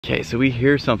Okay, so we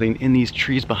hear something in these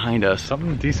trees behind us.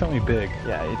 Something decently big.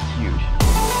 Yeah, it's huge.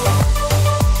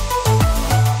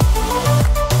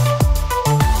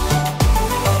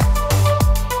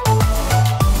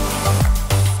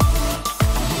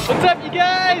 What's up, you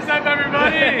guys? What's up,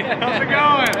 everybody? How's it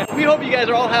going? We hope you guys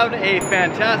are all having a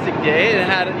fantastic day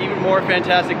and had an even more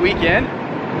fantastic weekend.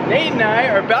 Nate and I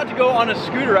are about to go on a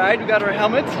scooter ride. We got our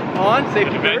helmets on,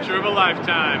 safety Adventure of a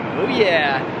lifetime. Oh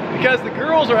yeah, because the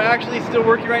girls are actually still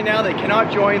working right now. They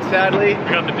cannot join, sadly. We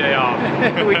got the day off.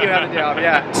 We do have the day off,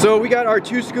 yeah. So we got our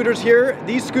 2 scooters here.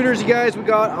 These scooters, you guys, we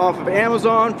got off of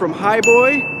Amazon from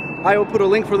Highboy. I will put a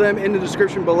link for them in the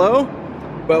description below.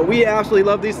 But we absolutely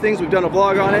love these things. We've done a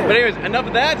vlog on it. But anyways, enough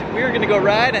of that. We're gonna go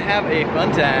ride and have a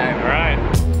fun time. All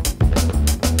right.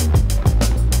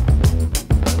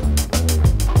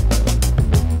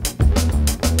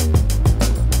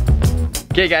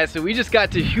 Okay guys, so we just got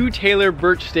to Hugh Taylor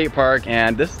Birch State Park,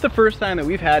 and this is the first time that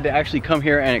we've had to actually come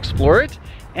here and explore it.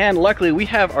 And luckily we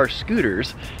have our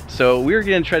scooters, so we're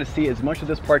gonna try to see as much of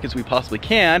this park as we possibly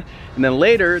can, and then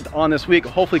later on this week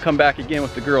hopefully come back again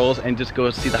with the girls and just go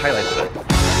see the highlights of it.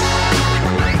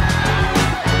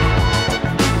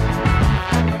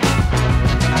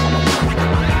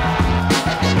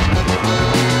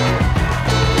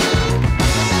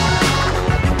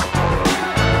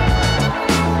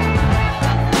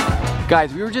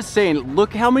 Guys, we were just saying,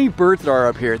 look how many birds there are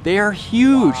up here. They are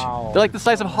huge. Wow. They're like the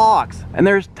size of hawks. And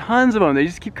there's tons of them. They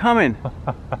just keep coming.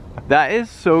 That is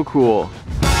so cool.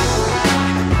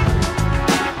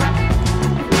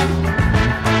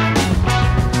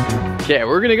 Okay,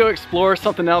 we're gonna go explore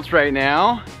something else right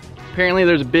now. Apparently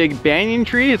there's a big banyan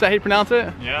tree. Is that how you pronounce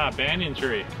it? Yeah, banyan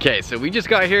tree. Okay, so we just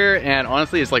got here and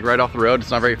honestly it's like right off the road.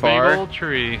 It's not very far. Big old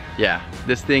tree. Yeah,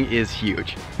 this thing is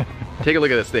huge. Take a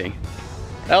look at this thing.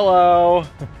 Hello.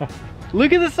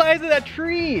 Look at the size of that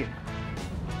tree.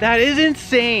 That is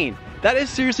insane. That is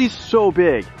seriously so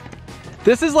big.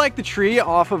 This is like the tree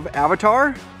off of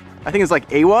Avatar. I think it's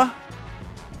like Awa.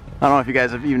 I don't know if you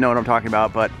guys even know what I'm talking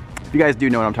about, but if you guys do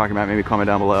know what I'm talking about, maybe comment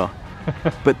down below.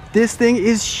 But this thing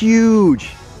is huge.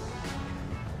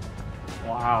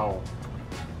 Wow.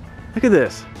 Look at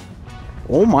this.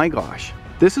 Oh my gosh.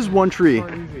 This is one tree.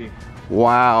 Crazy.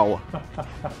 Wow.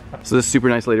 So this super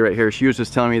nice lady right here, she was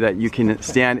just telling me that you can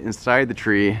stand inside the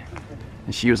tree,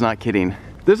 and she was not kidding.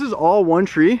 This is all one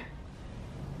tree?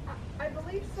 I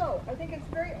believe so. I think it's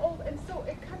very old, and so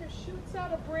it kind of shoots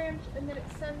out a branch and then it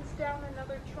sends down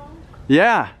another trunk.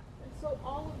 Yeah. And so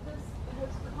all of this has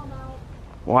come out.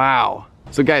 Wow.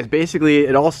 So guys, basically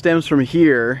it all stems from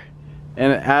here,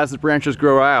 and as the branches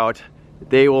grow out,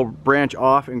 they will branch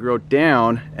off and grow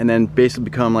down and then basically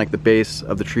become like the base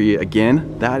of the tree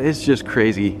again. That is just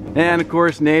crazy. And of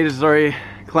course, Nate is already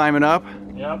climbing up.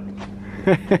 Yep.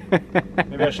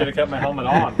 Maybe I should have kept my helmet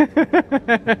on.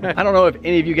 I don't know if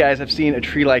any of you guys have seen a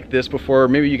tree like this before.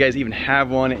 Maybe you guys even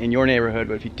have one in your neighborhood,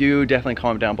 but if you do, definitely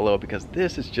comment down below because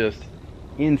this is just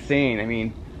insane. I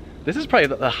mean, this is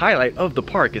probably the highlight of the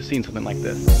park is seeing something like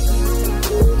this.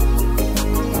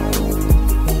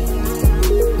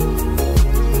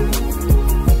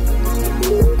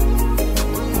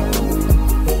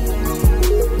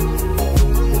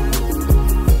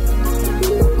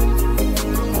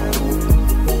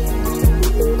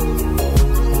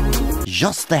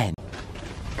 Just then.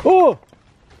 Oh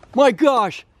my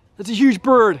gosh, that's a huge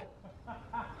bird.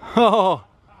 Oh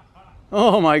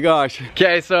my gosh.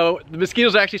 Okay, so the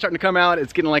mosquitoes are actually starting to come out.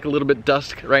 It's getting like a little bit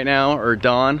dusk right now, or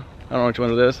dawn. I don't know which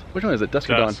one it is. Which one is it, dusk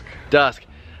or dawn? Dusk.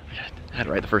 I had it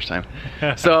right the first time.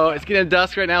 So it's getting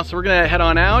dusk right now, so we're gonna head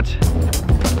on out.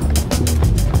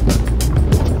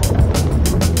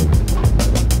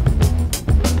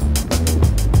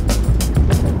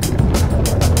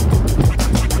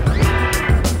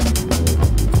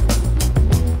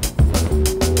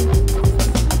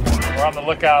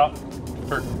 Lookout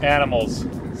for animals.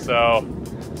 So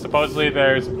supposedly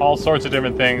there's all sorts of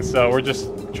different things. So we're just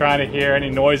trying to hear any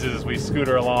noises as we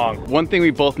scooter along. One thing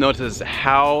we both noticed is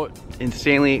how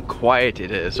insanely quiet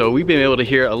it is. So we've been able to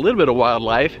hear a little bit of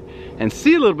wildlife and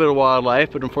see a little bit of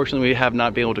wildlife, but unfortunately we have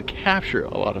not been able to capture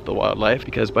a lot of the wildlife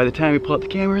because by the time we pull out the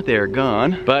camera, they're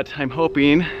gone. But I'm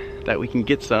hoping that we can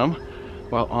get some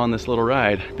while on this little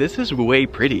ride. This is way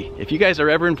pretty. If you guys are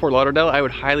ever in Fort Lauderdale, I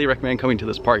would highly recommend coming to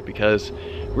this park because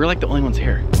we're like the only ones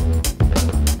here.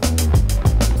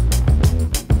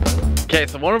 Okay,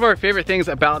 so one of our favorite things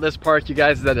about this park, you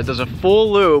guys, is that it does a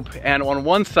full loop, and on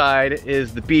one side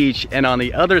is the beach, and on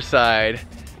the other side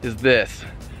is this.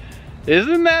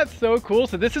 Isn't that so cool?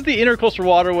 So this is the Intercoastal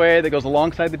Waterway that goes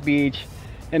alongside the beach,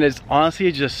 And it's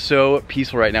honestly just so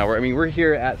peaceful right now. I mean, we're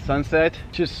here at sunset,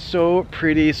 just so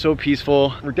pretty, so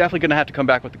peaceful. We're definitely gonna have to come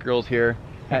back with the girls here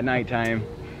at nighttime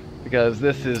because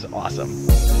this is awesome.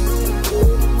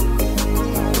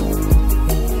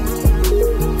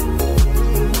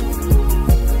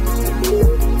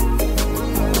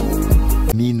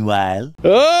 Meanwhile.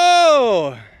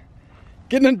 Oh!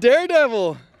 Getting a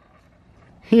daredevil!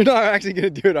 You're not actually gonna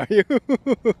do it, are you?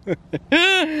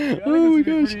 Oh my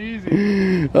gosh.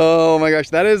 Easy. Oh my gosh,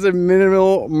 that is a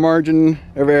minimal margin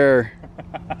of error.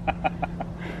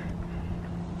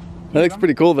 That looks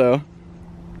pretty cool though.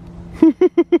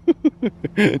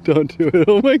 Don't do it,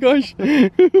 oh my gosh.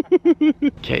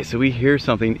 Okay, so we hear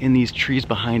something in these trees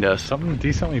behind us. Something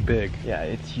decently big. Yeah,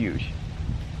 it's huge.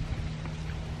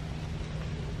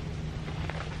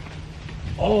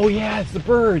 Oh yeah, it's the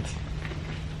birds.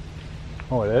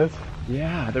 Oh, it is?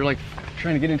 Yeah, they're like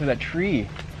trying to get into that tree.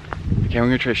 Okay, I'm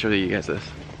gonna try to show you guys this.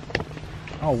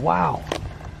 Oh, wow.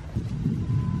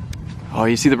 Oh,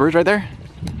 you see the birds right there?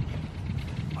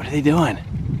 What are they doing?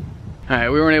 All right,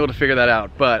 we weren't able to figure that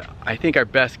out, but I think our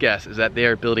best guess is that they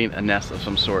are building a nest of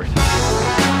some sort.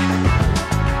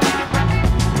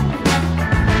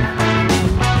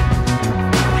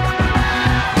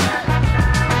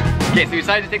 Okay, so we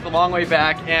decided to take the long way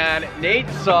back, and Nate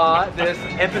saw this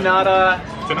empanada.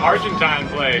 It's an Argentine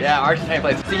place. Yeah, Argentine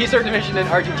place. So he served a mission in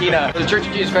Argentina, the Church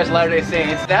of Jesus Christ of Latter-day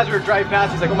Saints. And as we were driving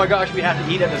past, he's like, oh my gosh, we have to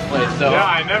eat at this place. So yeah,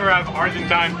 I never have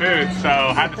Argentine food, so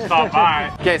I had to stop by.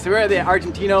 Okay, so we're at the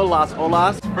Argentino Las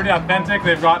Olas. Pretty authentic.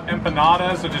 They've got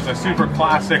empanadas, which is a super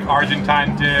classic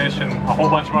Argentine dish, and a whole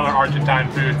bunch of other Argentine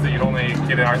foods that you'd only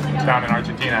get down in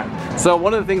Argentina. So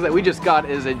one of the things that we just got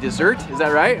is a dessert, is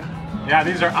that right? Yeah,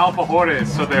 these are alfajores,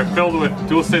 so they're filled with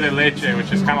dulce de leche,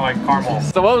 which is kind of like caramel.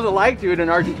 So what was it like, dude, in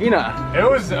Argentina? It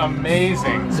was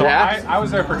amazing. So yeah? I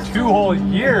was there for 2 whole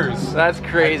years. That's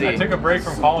crazy. I took a break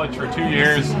from college for 2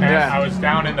 years, and I was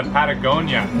down in the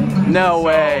Patagonia. No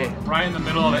way. Right in the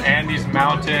middle of the Andes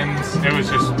Mountains. It was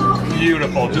just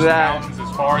beautiful. Just mountains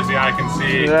as far as the eye can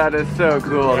see. That is so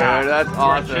cool, dude. That's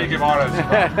awesome. Anyway,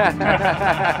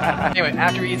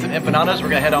 after we eat some empanadas, we're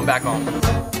gonna head on back home.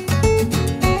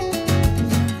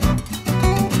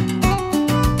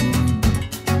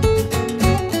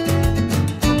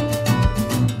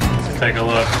 Take a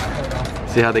look.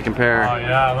 See how they compare. Oh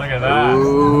yeah, look at that.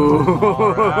 Ooh.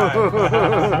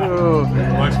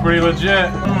 Right. Looks pretty legit.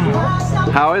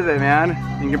 How is it, man,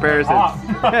 in comparison?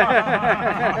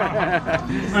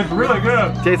 It's really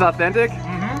good. Tastes authentic?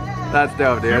 Mm-hmm. That's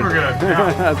dope, dude. Super good.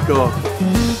 Yeah. That's cool.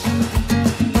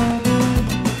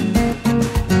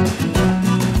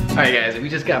 Alright guys, we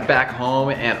just got back home,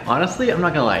 and honestly, I'm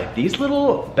not gonna lie, these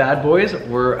little bad boys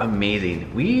were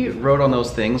amazing. We rode on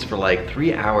those things for like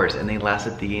 3 hours and they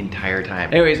lasted the entire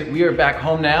time. Anyways, we are back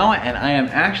home now, and I am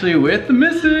actually with the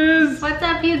missus. What's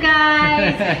up, you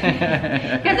guys?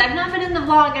 Guys, I've not been in the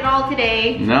vlog at all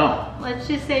today. No. Let's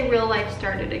just say real life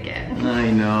started again.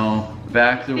 I know.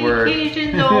 Back to work.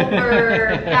 Vacation's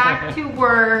over, back to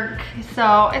work.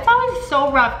 So it's always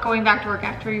so rough going back to work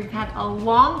after we've had a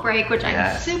long break, which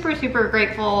I'm super, super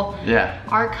grateful. Yeah.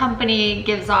 Our company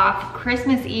gives off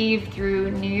Christmas Eve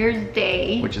through New Year's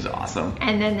Day. Which is awesome.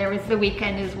 And then there was the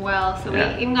weekend as well. So we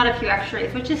even got a few extra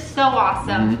days, which is so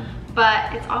awesome. Mm-hmm.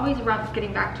 But it's always rough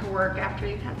getting back to work after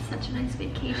you've had such a nice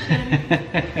vacation.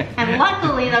 And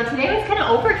luckily though, today was kind of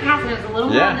overcast and it was a little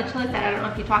more on the chilly side. I don't know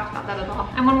if you talked about that at all.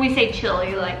 And when we say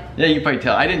chilly, like... Yeah, you can probably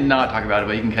tell. I did not talk about it,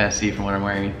 but you can kind of see from what I'm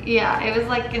wearing. Yeah, it was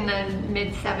like in the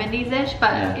mid 70s-ish,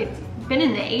 but it's been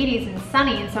in the 80s and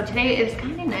sunny, and so today it was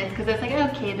kind of nice because it's like,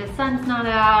 okay, the sun's not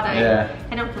out. I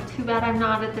don't feel too bad I'm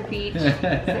not at the beach. So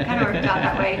it kind of worked out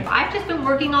that way. I've just been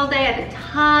working all day. I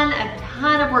had a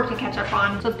ton of work to catch up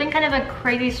on. So it's been kind of a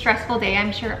crazy, stressful day.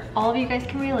 I'm sure all of you guys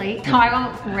can relate. So I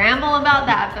won't ramble about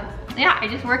that, but yeah, I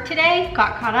just worked today,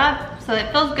 got caught up. So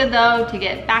it feels good though to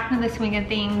get back into the swing of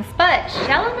things. But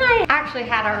Chelle and I actually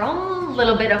had our own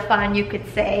little bit of fun, you could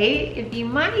say. If you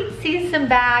might see some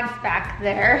bags back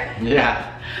there.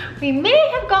 Yeah. We may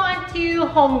have gone to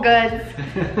Home Goods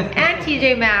and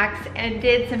TJ Maxx and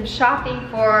did some shopping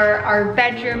for our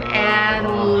bedroom and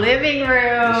living room.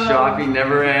 The shopping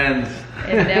never ends.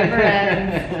 It never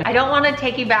ends. I don't want to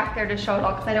take you back there to show it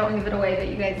all because I don't give it away, but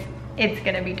you guys, it's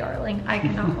gonna be darling. I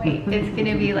cannot wait. It's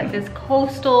gonna be like this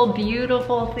coastal,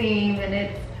 beautiful theme, and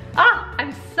it's,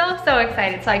 I'm so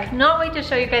excited. So I cannot wait to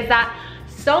show you guys that.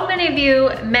 So many of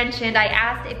you mentioned, I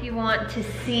asked if you want to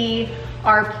see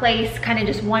our place kind of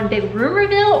just one big room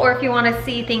reveal, or if you want to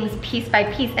see things piece by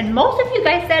piece. And most of you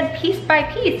guys said piece by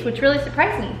piece, which really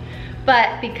surprised me.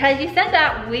 But because you said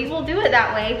that, we will do it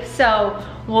that way. So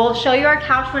We'll show you our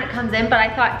couch when it comes in, but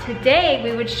I thought today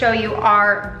we would show you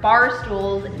our bar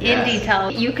stools in detail.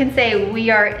 You can say we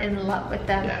are in love with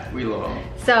them. Yeah, we love them.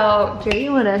 So, Jerry,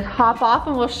 you wanna hop off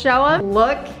and we'll show them?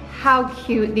 Look how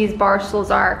cute these bar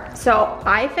stools are. So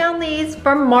I found these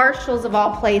from Marshall's of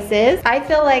all places. I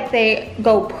feel like they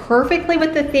go perfectly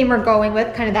with the theme we're going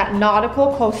with, kind of that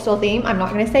nautical coastal theme. I'm not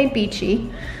gonna say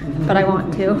beachy, but I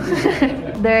want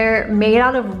to. They're made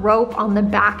out of rope on the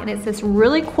back and it's this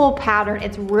really cool pattern.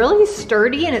 It's really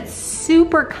sturdy and it's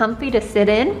super comfy to sit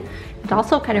in. It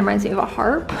also kind of reminds me of a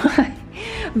harp,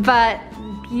 but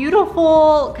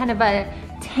beautiful kind of a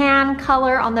tan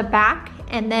color on the back.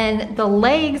 And then the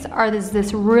legs are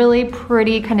this really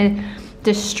pretty kind of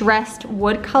distressed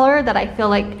wood color that I feel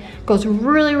like goes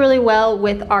really, really well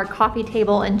with our coffee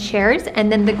table and chairs.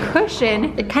 And then the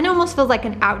cushion, it kind of almost feels like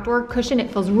an outdoor cushion. It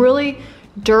feels really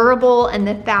durable and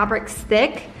the fabric's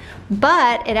thick,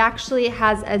 but it actually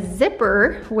has a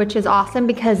zipper, which is awesome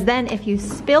because then if you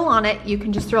spill on it, you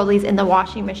can just throw these in the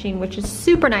washing machine, which is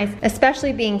super nice,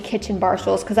 especially being kitchen bar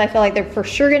stools, because I feel like they're for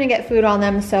sure gonna get food on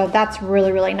them, so that's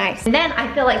really, really nice. And then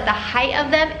I feel like the height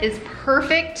of them is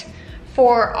perfect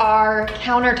for our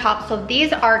countertop. So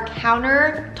these are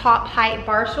countertop height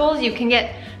bar stools. You can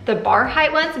get the bar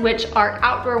height ones, which our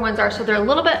outdoor ones are, so they're a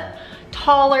little bit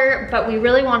taller, but we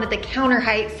really wanted the counter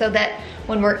height so that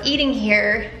when we're eating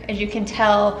here, as you can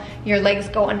tell, your legs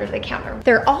go under the counter.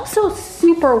 They're also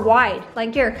super wide.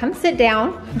 Like, Jared, come sit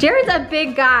down. Jared's a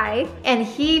big guy and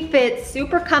he fits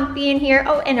super comfy in here.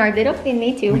 Oh, and our little fin,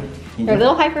 me too. Our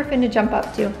little hyper fin to jump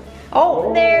up to.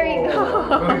 Oh, there you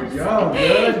go. Good job,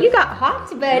 good. You got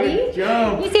hops, buddy. Good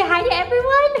job. You say hi to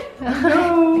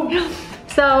everyone? No.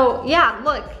 So yeah,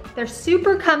 look. They're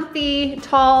super comfy,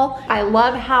 tall. I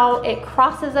love how it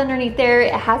crosses underneath there.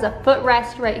 It has a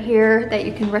footrest right here that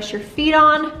you can rest your feet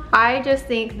on. I just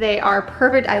think they are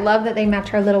perfect. I love that they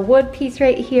match our little wood piece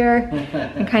right here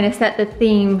and kind of set the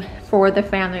theme for the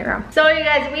family room. So you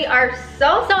guys, we are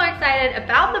so excited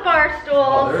about the bar stools.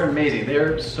 Oh, they're amazing.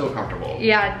 They're so comfortable.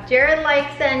 Yeah, Jared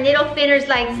likes them, Little Finners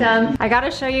likes them. I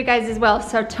gotta show you guys as well.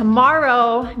 So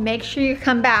tomorrow, make sure you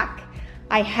come back.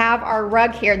 I have our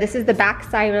rug here. This is the back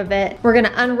side of it. We're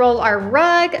gonna unroll our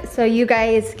rug so you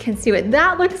guys can see what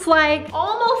that looks like.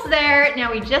 Almost there.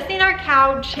 Now we just need our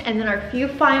couch and then our few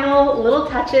final little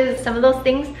touches. Some of those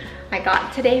things I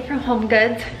got today from Home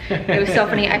Goods. It was so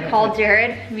funny. I called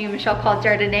Jared. Me and Michelle called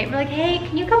Jared at night. We're like, hey,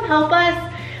 can you come help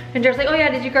us? And Jared's like, oh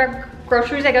yeah, did you grab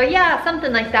groceries? I go, yeah,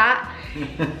 something like that.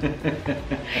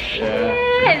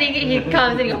 Yeah, and he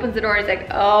comes and he opens the door. He's like,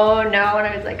 oh no. And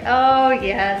I was like, oh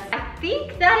yes. I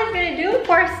think that is gonna do it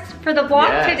for us for the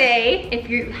vlog today. If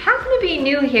you happen to be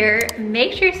new here,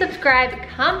 make sure you subscribe.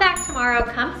 Come back tomorrow.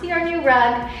 Come see our new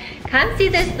rug. Come see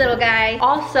this little guy.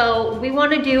 Also, we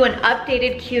want to do an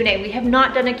updated Q&A. We have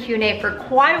not done a Q&A for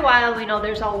quite a while. We know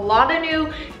there's a lot of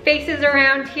new faces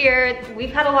around here.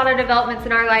 We've had a lot of developments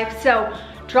in our life, so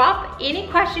drop any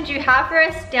questions you have for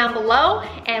us down below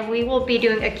and we will be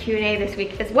doing a Q&A this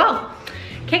week as well.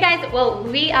 Okay guys, well,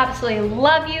 we absolutely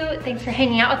love you. Thanks for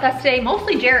hanging out with us today,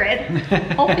 mostly Jared.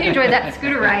 Hope you enjoyed that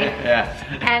scooter ride. Yeah.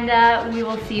 And we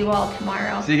will see you all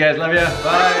tomorrow. See you guys, love ya,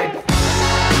 bye.